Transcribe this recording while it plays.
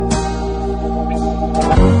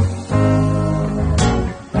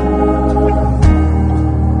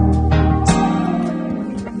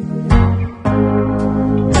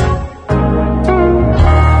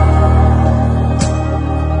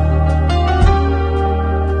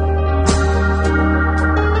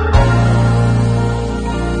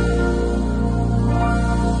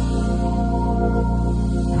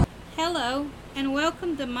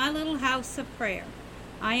prayer.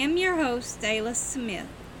 I am your host, Dayla Smith.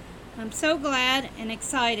 I'm so glad and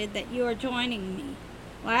excited that you are joining me.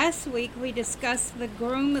 Last week we discussed the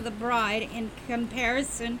groom of the bride in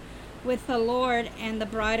comparison with the Lord and the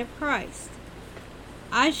bride of Christ.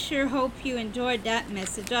 I sure hope you enjoyed that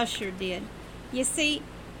message. I sure did. You see,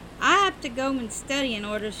 I have to go and study in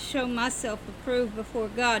order to show myself approved before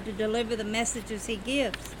God to deliver the messages He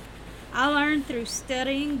gives. I learn through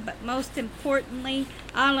studying, but most importantly,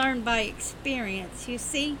 I learn by experience. You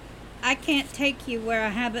see, I can't take you where I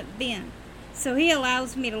haven't been, so He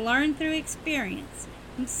allows me to learn through experience.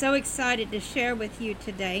 I'm so excited to share with you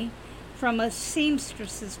today, from a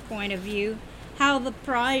seamstress's point of view, how the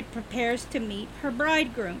bride prepares to meet her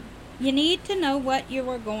bridegroom. You need to know what you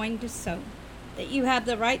are going to sew, that you have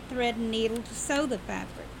the right thread and needle to sew the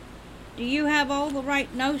fabric. Do you have all the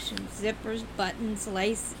right notions, zippers, buttons,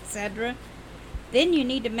 lace, etc.? Then you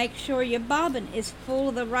need to make sure your bobbin is full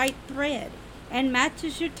of the right thread and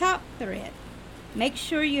matches your top thread. Make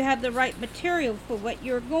sure you have the right material for what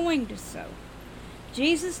you're going to sew.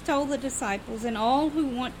 Jesus told the disciples and all who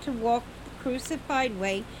want to walk the crucified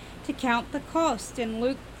way to count the cost in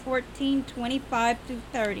Luke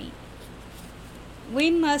 14:25-30.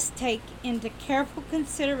 We must take into careful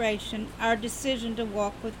consideration our decision to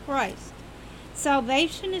walk with Christ.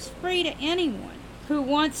 Salvation is free to anyone who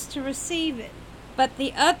wants to receive it, but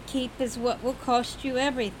the upkeep is what will cost you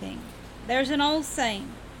everything. There's an old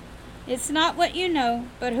saying, it's not what you know,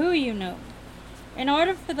 but who you know. In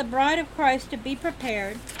order for the bride of Christ to be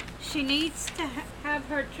prepared, she needs to have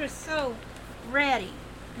her trousseau ready,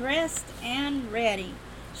 dressed and ready.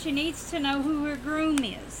 She needs to know who her groom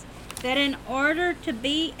is. That in order to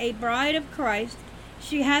be a bride of Christ,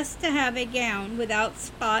 she has to have a gown without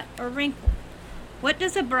spot or wrinkle. What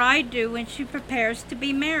does a bride do when she prepares to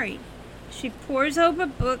be married? She pores over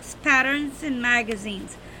books, patterns, and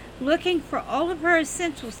magazines, looking for all of her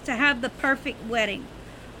essentials to have the perfect wedding,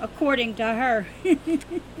 according to her.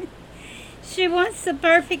 She wants the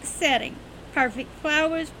perfect setting, perfect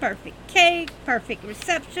flowers, perfect cake, perfect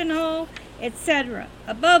reception hall, etc.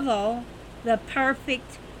 Above all, the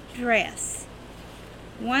perfect dress,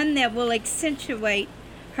 one that will accentuate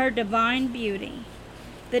her divine beauty.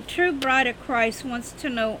 The true bride of Christ wants to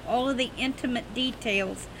know all of the intimate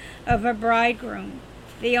details of her bridegroom.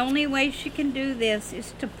 The only way she can do this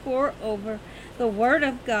is to pour over the Word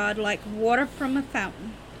of God like water from a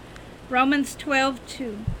fountain. Romans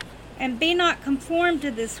 12:2. And be not conformed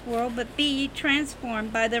to this world, but be ye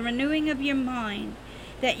transformed by the renewing of your mind,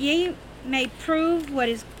 that ye may prove what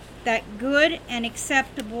is that good and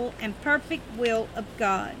acceptable and perfect will of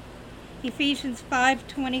God. Ephesians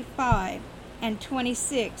 5:25 and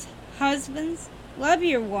 26. Husbands, love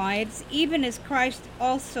your wives, even as Christ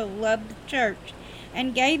also loved the church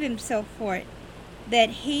and gave himself for it,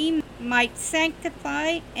 that he might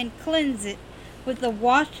sanctify and cleanse it with the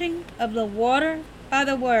washing of the water by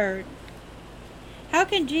the word. How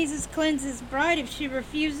can Jesus cleanse his bride if she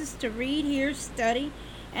refuses to read, hear, study,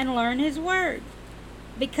 and learn his word?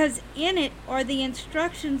 Because in it are the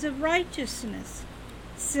instructions of righteousness.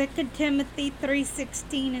 2 Timothy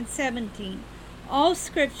 3:16 and 17. All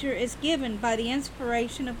Scripture is given by the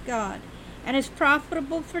inspiration of God, and is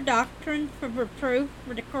profitable for doctrine, for reproof,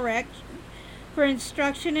 for correction, for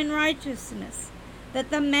instruction in righteousness, that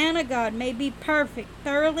the man of God may be perfect,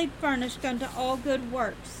 thoroughly furnished unto all good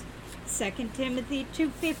works. 2 Timothy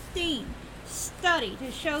 2:15. Study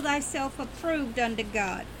to show thyself approved unto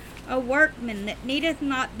God, a workman that needeth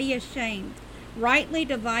not be ashamed, rightly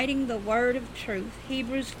dividing the word of truth.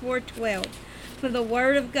 Hebrews 4:12. For the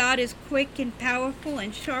word of God is quick and powerful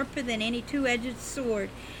and sharper than any two-edged sword,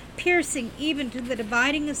 piercing even to the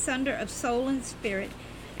dividing asunder of soul and spirit,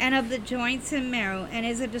 and of the joints and marrow, and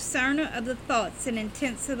is a discerner of the thoughts and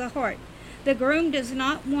intents of the heart. The groom does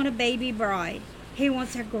not want a baby bride. He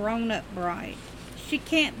wants a grown-up bride. She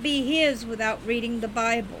can't be his without reading the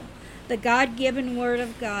Bible, the God-given Word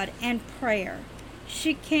of God, and prayer.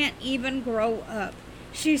 She can't even grow up.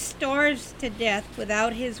 She starves to death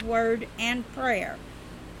without his word and prayer.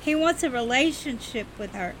 He wants a relationship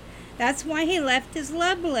with her. That's why he left his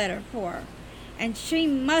love letter for her. And she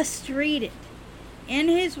must read it. In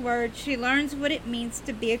his word, she learns what it means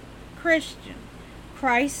to be a Christian,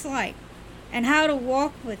 Christ-like, and how to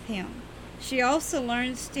walk with him. She also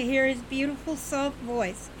learns to hear his beautiful, soft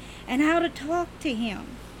voice and how to talk to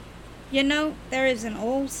him. You know, there is an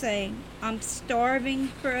old saying, I'm starving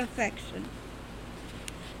for affection.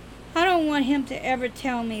 I don't want him to ever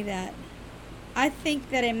tell me that. I think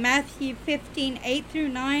that in Matthew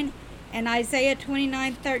 15:8-9 and Isaiah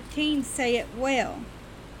 29:13 say it well.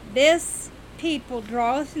 This people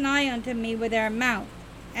draweth nigh unto me with their mouth,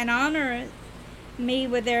 and honoreth me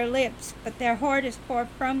with their lips, but their heart is far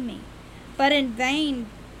from me. But in vain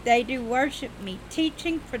they do worship me,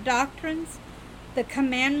 teaching for doctrines the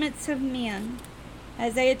commandments of men.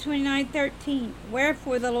 Isaiah 29:13.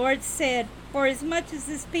 Wherefore the Lord said, forasmuch as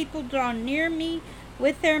this people draw near me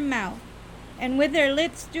with their mouth, and with their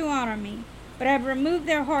lips do honor me, but have removed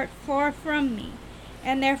their heart far from me,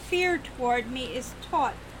 and their fear toward me is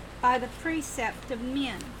taught by the precept of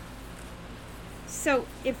men. So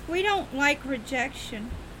if we don't like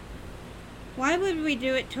rejection, why would we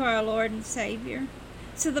do it to our Lord and Savior?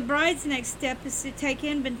 So the bride's next step is to take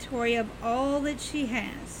inventory of all that she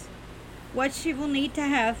has, what she will need to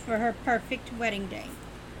have for her perfect wedding day,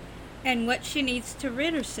 and what she needs to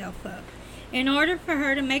rid herself of. In order for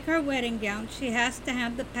her to make her wedding gown, she has to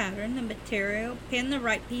have the pattern, the material, pin the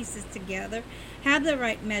right pieces together, have the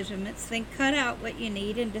right measurements, then cut out what you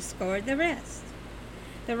need and discard the rest.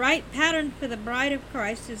 The right pattern for the bride of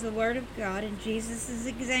Christ is the Word of God and Jesus'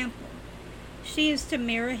 example. She is to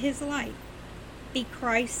mirror His life, be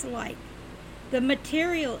Christ-like. The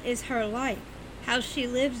material is her life, how she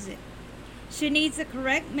lives it. She needs the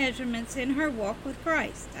correct measurements in her walk with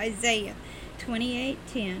Christ. Isaiah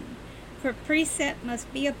 28:10. For precept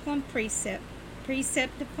must be upon precept,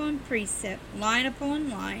 precept upon precept, line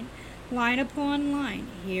upon line, line upon line,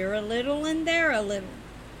 here a little and there a little.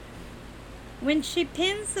 When she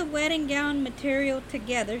pins the wedding gown material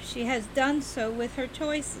together, she has done so with her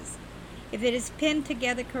choices. If it is pinned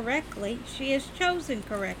together correctly, she has chosen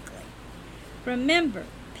correctly. Remember,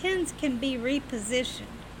 pins can be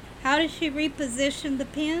repositioned. How does she reposition the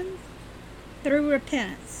pins? Through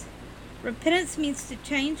repentance. Repentance means to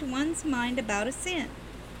change one's mind about a sin.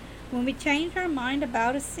 When we change our mind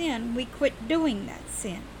about a sin, we quit doing that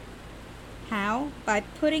sin. How? By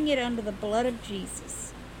putting it under the blood of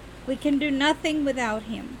Jesus. We can do nothing without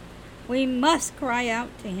Him. We must cry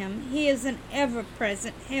out to Him. He is an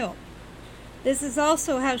ever-present help. This is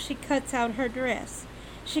also how she cuts out her dress.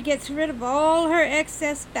 She gets rid of all her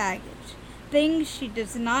excess baggage, things she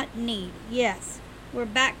does not need. Yes, we're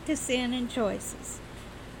back to sin and choices.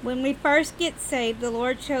 When we first get saved, the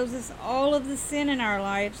Lord shows us all of the sin in our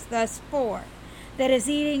lives thus far that is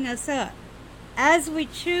eating us up. As we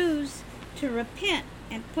choose to repent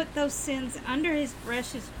and put those sins under His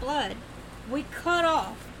precious blood, we cut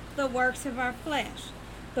off the works of our flesh,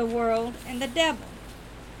 the world, and the devil.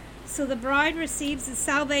 So the bride receives the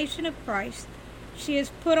salvation of Christ. She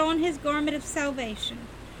is put on His garment of salvation.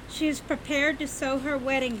 She is prepared to sew her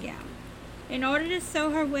wedding gown. In order to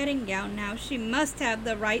sew her wedding gown now, she must have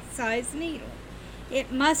the right size needle.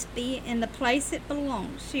 It must be in the place it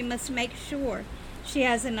belongs. She must make sure she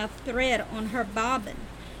has enough thread on her bobbin,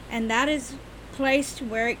 and that is placed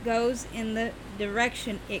where it goes in the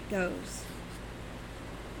direction it goes.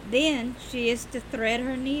 Then she is to thread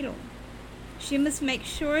her needle. She must make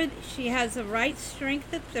sure that she has the right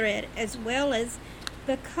strength of thread as well as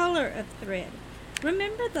the color of thread.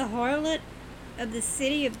 Remember the harlot of the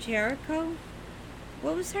city of Jericho?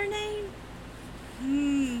 What was her name?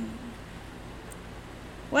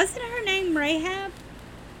 Wasn't her name Rahab?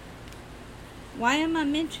 Why am I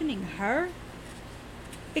mentioning her?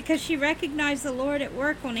 Because she recognized the Lord at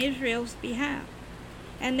work on Israel's behalf,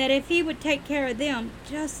 and that if He would take care of them,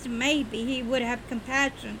 just maybe He would have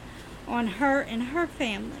compassion on her and her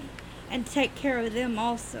family and take care of them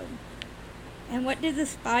also. And what did the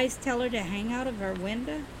spies tell her to hang out of her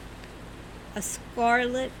window? A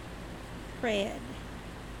scarlet thread.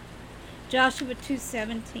 Joshua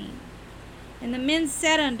 2:17. And the men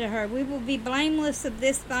said unto her, We will be blameless of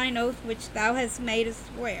this thine oath which thou hast made us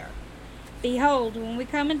swear. Behold, when we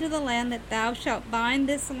come into the land, that thou shalt bind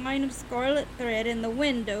this line of scarlet thread in the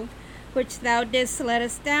window which thou didst let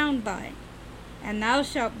us down by. And thou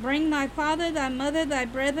shalt bring thy father, thy mother, thy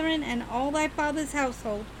brethren, and all thy father's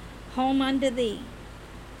household home unto thee.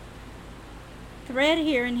 Thread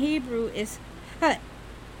here in Hebrew is hut,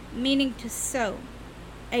 meaning to sew.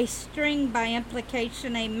 A string by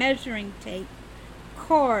implication, a measuring tape,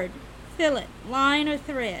 cord, fillet, line, or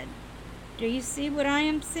thread. Do you see what I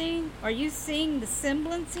am seeing? Are you seeing the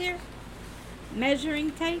semblance here?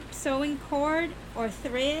 Measuring tape, sewing cord, or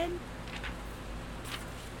thread?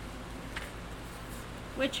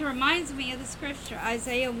 Which reminds me of the scripture,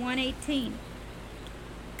 Isaiah 1:18.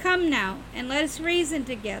 Come now, and let us reason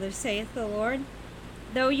together, saith the Lord.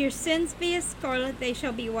 Though your sins be as scarlet, they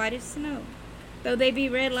shall be white as snow. Though they be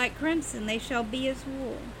red like crimson, they shall be as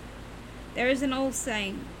wool. There is an old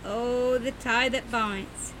saying, oh, the tie that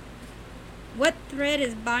binds. What thread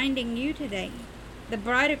is binding you today? The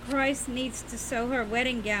bride of Christ needs to sew her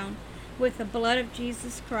wedding gown with the blood of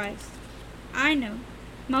Jesus Christ. I know,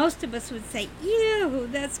 most of us would say, ew,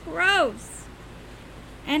 that's gross.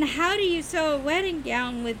 And how do you sew a wedding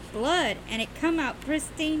gown with blood and it come out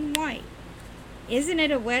pristine white? Isn't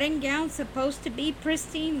it a wedding gown supposed to be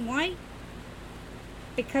pristine white?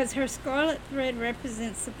 Because her scarlet thread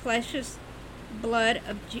represents the precious blood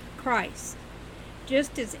of Christ,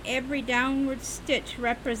 just as every downward stitch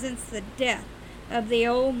represents the death of the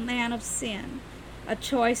old man of sin, a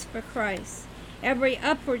choice for Christ. Every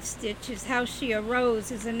upward stitch is how she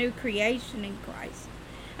arose as a new creation in Christ,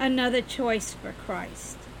 another choice for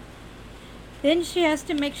Christ. Then she has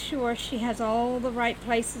to make sure she has all the right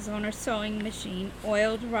places on her sewing machine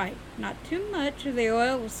oiled right. Not too much, or the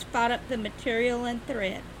oil will spot up the material and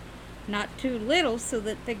thread. Not too little, so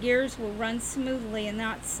that the gears will run smoothly and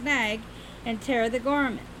not snag and tear the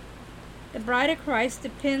garment. The bride of Christ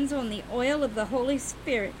depends on the oil of the Holy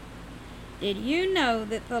Spirit. Did you know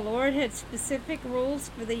that the Lord had specific rules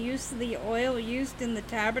for the use of the oil used in the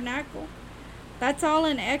tabernacle? That's all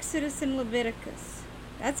in Exodus and Leviticus.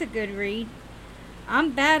 That's a good read.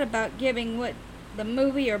 I'm bad about giving what the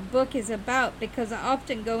movie or book is about because I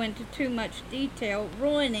often go into too much detail,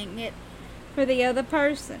 ruining it for the other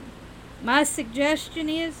person. My suggestion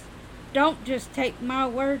is, don't just take my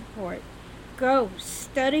word for it. Go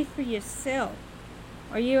study for yourself.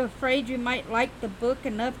 Are you afraid you might like the book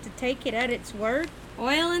enough to take it at its word?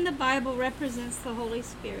 Oil in the Bible represents the Holy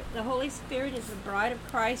Spirit. The Holy Spirit is the bride of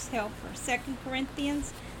Christ's helper. 2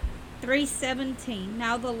 Corinthians 3:17.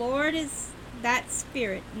 Now the Lord is that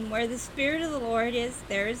Spirit, and where the Spirit of the Lord is,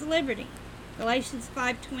 there is liberty. Galatians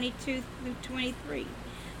 5:22-23.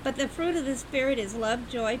 But the fruit of the Spirit is love,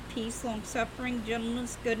 joy, peace, long-suffering,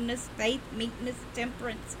 gentleness, goodness, faith, meekness,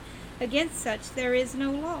 temperance. Against such there is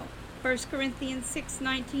no law. 1 Corinthians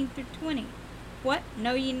 6:19-20. What?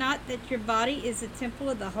 Know ye not that your body is a temple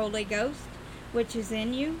of the Holy Ghost, which is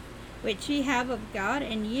in you, which ye have of God,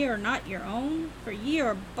 and ye are not your own? For ye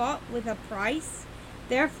are bought with a price.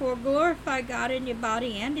 Therefore glorify God in your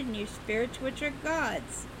body and in your spirits, which are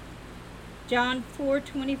God's. John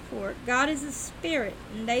 4:24. God is a spirit,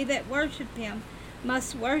 and they that worship him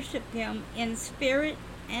must worship him in spirit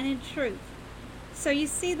and in truth. So you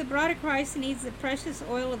see, the bride of Christ needs the precious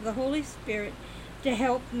oil of the Holy Spirit to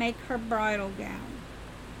help make her bridal gown.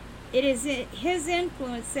 It is his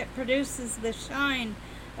influence that produces the shine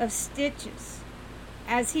of stitches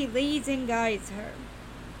as he leads and guides her.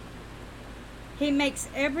 He makes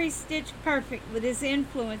every stitch perfect with his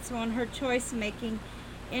influence on her choice making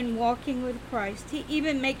in walking with Christ. He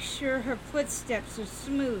even makes sure her footsteps are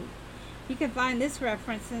smooth. You can find this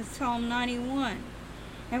reference in Psalm 91.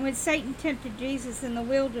 And when Satan tempted Jesus in the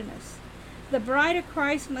wilderness, the bride of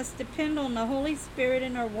Christ must depend on the Holy Spirit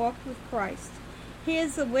in her walk with Christ. He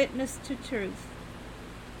is the witness to truth.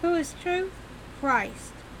 Who is truth?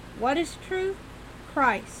 Christ. What is truth?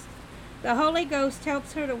 Christ. The Holy Ghost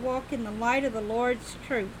helps her to walk in the light of the Lord's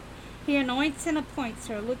truth. He anoints and appoints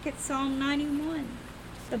her. Look at Psalm 91.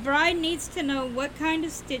 The bride needs to know what kind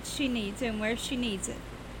of stitch she needs and where she needs it.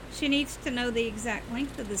 She needs to know the exact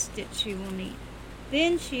length of the stitch she will need.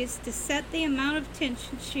 Then she is to set the amount of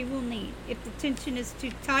tension she will need. If the tension is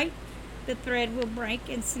too tight, the thread will break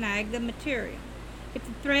and snag the material. If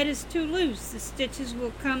the thread is too loose, the stitches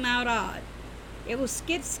will come out odd. It will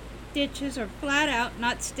skip stitches or flat out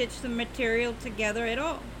not stitch the material together at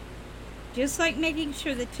all. Just like making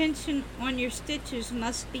sure the tension on your stitches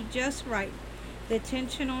must be just right, the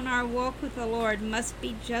tension on our walk with the Lord must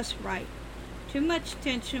be just right. Too much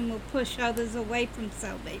tension will push others away from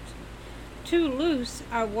salvation. Too loose,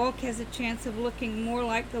 our walk has a chance of looking more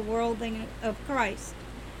like the world than of Christ.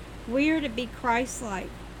 We are to be Christ-like.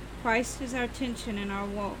 Christ is our tension in our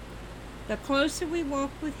walk. The closer we walk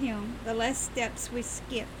with him, the less steps we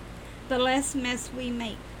skip, the less mess we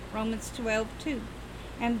make. Romans 12:2.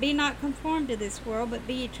 And be not conformed to this world, but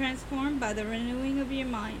be ye transformed by the renewing of your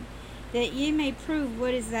mind, that ye may prove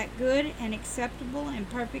what is that good and acceptable and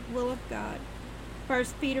perfect will of God.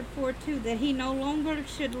 1 Peter 4:2, that he no longer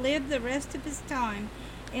should live the rest of his time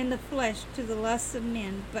in the flesh to the lusts of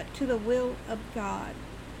men, but to the will of God.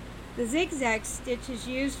 The zigzag stitch is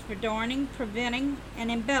used for darning, preventing, and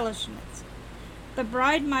embellishments. The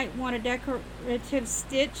bride might want a decorative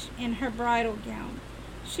stitch in her bridal gown.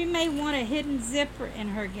 She may want a hidden zipper in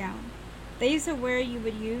her gown. These are where you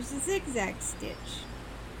would use a zigzag stitch.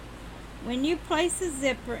 When you place a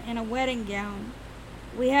zipper in a wedding gown,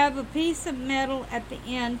 we have a piece of metal at the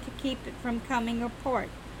end to keep it from coming apart.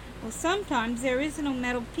 Well, sometimes there is no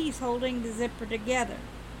metal piece holding the zipper together.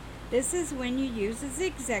 This is when you use a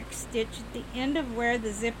zigzag stitch at the end of where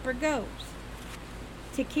the zipper goes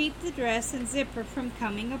to keep the dress and zipper from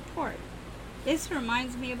coming apart. This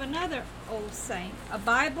reminds me of another old saying: a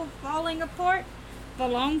Bible falling apart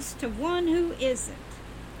belongs to one who isn't.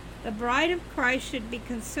 The bride of Christ should be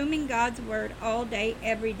consuming God's word all day,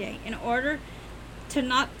 every day, in order to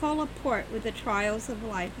not fall apart with the trials of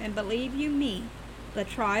life. And believe you me, the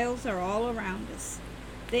trials are all around us.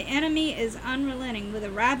 The enemy is unrelenting with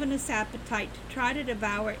a ravenous appetite to try to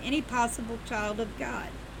devour any possible child of God.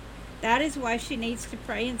 That is why she needs to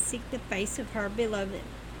pray and seek the face of her beloved,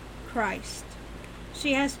 Christ.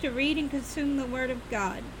 She has to read and consume the Word of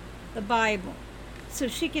God, the Bible, so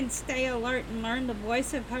she can stay alert and learn the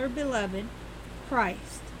voice of her beloved,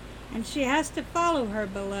 Christ. And she has to follow her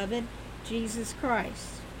beloved, Jesus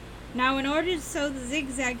Christ. Now, in order to sew the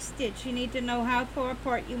zigzag stitch, you need to know how far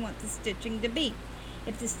apart you want the stitching to be.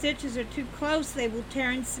 If the stitches are too close, they will tear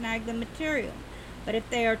and snag the material. But if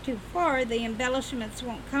they are too far, the embellishments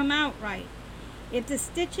won't come out right. If the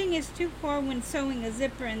stitching is too far when sewing a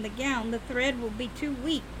zipper in the gown, the thread will be too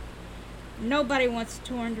weak. Nobody wants a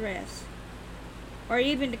torn dress, or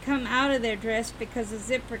even to come out of their dress because a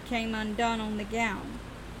zipper came undone on the gown.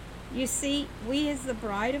 You see, we as the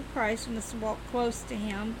bride of Christ must walk close to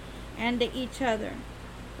Him and to each other.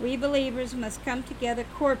 We believers must come together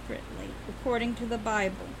corporately, according to the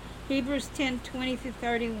Bible. Hebrews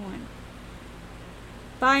 10:20-31.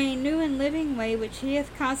 By a new and living way which He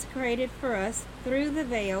hath consecrated for us through the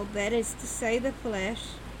veil, that is to say, the flesh,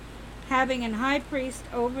 having an high priest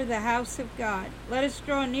over the house of God. Let us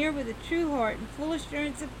draw near with a true heart and full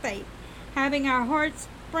assurance of faith, having our hearts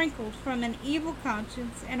sprinkled from an evil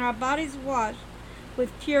conscience and our bodies washed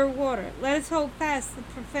with pure water. Let us hold fast the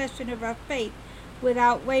profession of our faith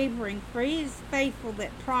without wavering, for He is faithful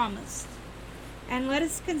that promised. And let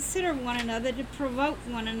us consider one another to provoke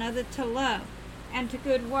one another to love and to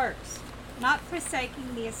good works, not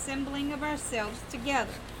forsaking the assembling of ourselves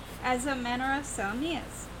together, as the manner of some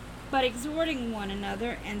is, but exhorting one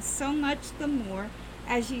another, and so much the more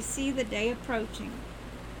as ye see the day approaching.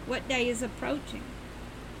 What day is approaching?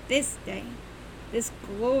 This day, this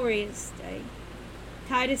glorious day.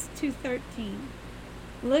 Titus 2:13.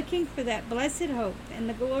 Looking for that blessed hope and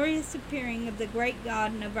the glorious appearing of the great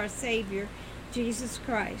God and of our Savior, Jesus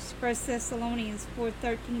Christ. 1 Thessalonians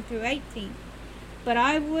 4:13-18. But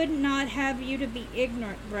I would not have you to be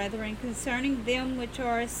ignorant, brethren, concerning them which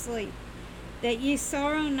are asleep, that ye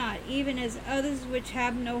sorrow not, even as others which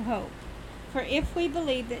have no hope. For if we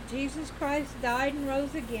believe that Jesus Christ died and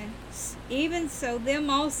rose again, even so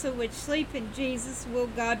them also which sleep in Jesus will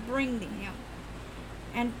God bring to Him.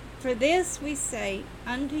 And for this we say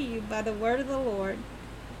unto you by the word of the Lord,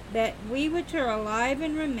 that we which are alive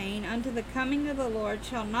and remain unto the coming of the Lord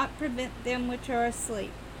shall not prevent them which are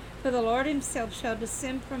asleep. For the Lord Himself shall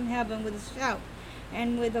descend from heaven with a shout,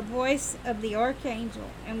 and with the voice of the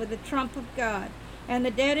archangel, and with the trump of God. And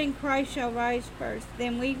the dead in Christ shall rise first.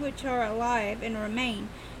 Then we which are alive and remain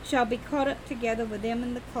shall be caught up together with them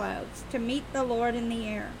in the clouds, to meet the Lord in the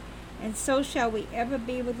air. And so shall we ever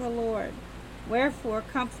be with the Lord. Wherefore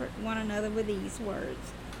comfort one another with these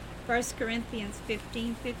words. 1 Corinthians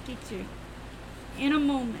 15:52. In a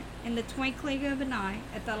moment, in the twinkling of an eye,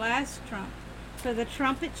 at the last trump, for the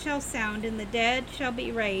trumpet shall sound, and the dead shall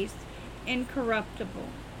be raised incorruptible,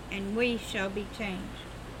 and we shall be changed.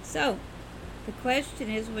 So, the question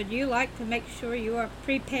is, would you like to make sure you are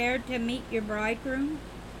prepared to meet your bridegroom?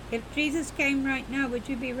 If Jesus came right now, would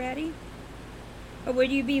you be ready? Or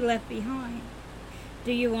would you be left behind?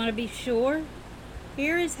 Do you want to be sure?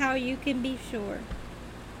 Here is how you can be sure.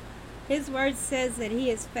 His word says that He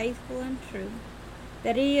is faithful and true,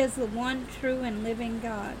 that He is the one true and living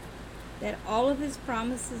God, that all of His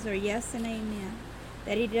promises are yes and amen,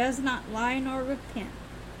 that He does not lie nor repent.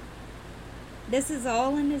 This is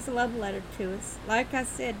all in His love letter to us. Like I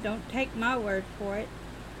said, don't take my word for it.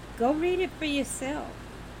 Go read it for yourself.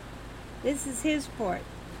 This is His part.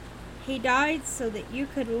 He died so that you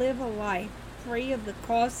could live a life free of the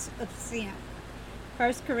costs of sin.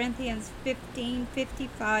 1 Corinthians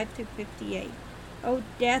 15:55-58. O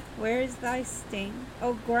death, where is thy sting?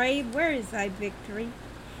 O grave, where is thy victory?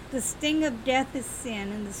 The sting of death is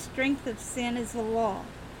sin, and the strength of sin is the law.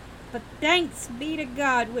 But thanks be to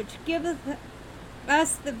God, which giveth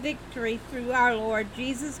us the victory through our Lord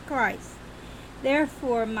Jesus Christ.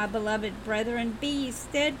 Therefore, my beloved brethren, be ye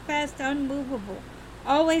steadfast, unmovable,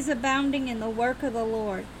 always abounding in the work of the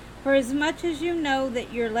Lord, for as much as you know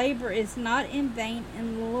that your labor is not in vain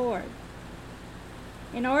in the Lord.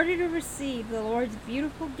 In order to receive the Lord's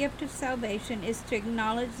beautiful gift of salvation is to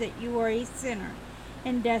acknowledge that you are a sinner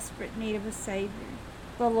in desperate need of a Savior,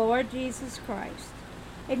 the Lord Jesus Christ.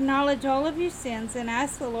 Acknowledge all of your sins and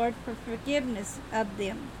ask the Lord for forgiveness of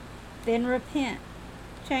them. Then repent.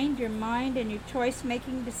 Change your mind and your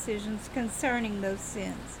choice-making decisions concerning those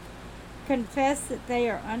sins. Confess that they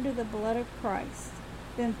are under the blood of Christ.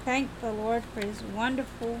 Then thank the Lord for his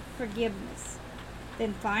wonderful forgiveness.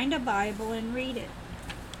 Then find a Bible and read it.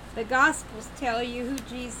 The Gospels tell you who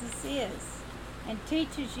Jesus is and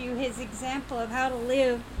teaches you his example of how to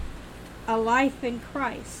live a life in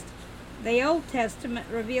Christ. The Old Testament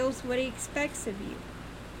reveals what he expects of you,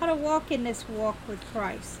 how to walk in this walk with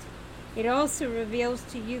Christ. It also reveals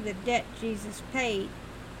to you the debt Jesus paid,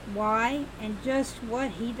 why, and just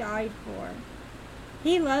what he died for.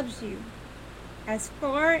 He loves you as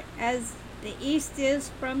far as the east is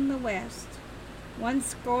from the west, one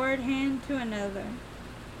scored hand to another.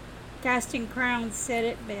 Casting Crowns said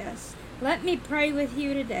it best. Let me pray with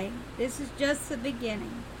you today. This is just the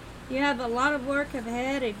beginning. You have a lot of work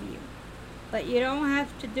ahead of you, but you don't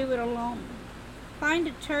have to do it alone. Find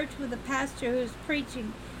a church with a pastor who is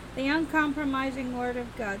preaching the uncompromising Word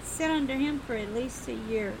of God. Sit under him for at least a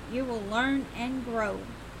year. You will learn and grow.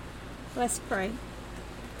 Let's pray.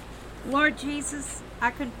 Lord Jesus, I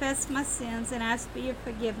confess my sins and ask for your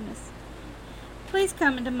forgiveness. Please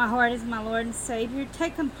come into my heart as my Lord and Savior.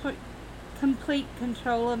 Take complete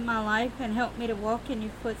control of my life and help me to walk in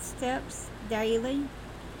your footsteps daily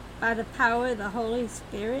by the power of the Holy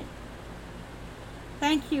Spirit.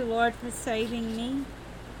 Thank you, Lord, for saving me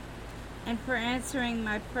and for answering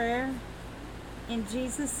my prayer. In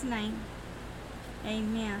Jesus' name,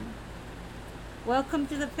 amen. Welcome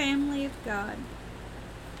to the family of God.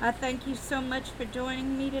 I thank you so much for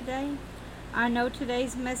joining me today. I know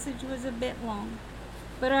today's message was a bit long,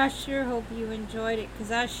 but I sure hope you enjoyed it,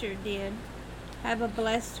 because I sure did. Have a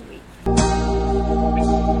blessed week.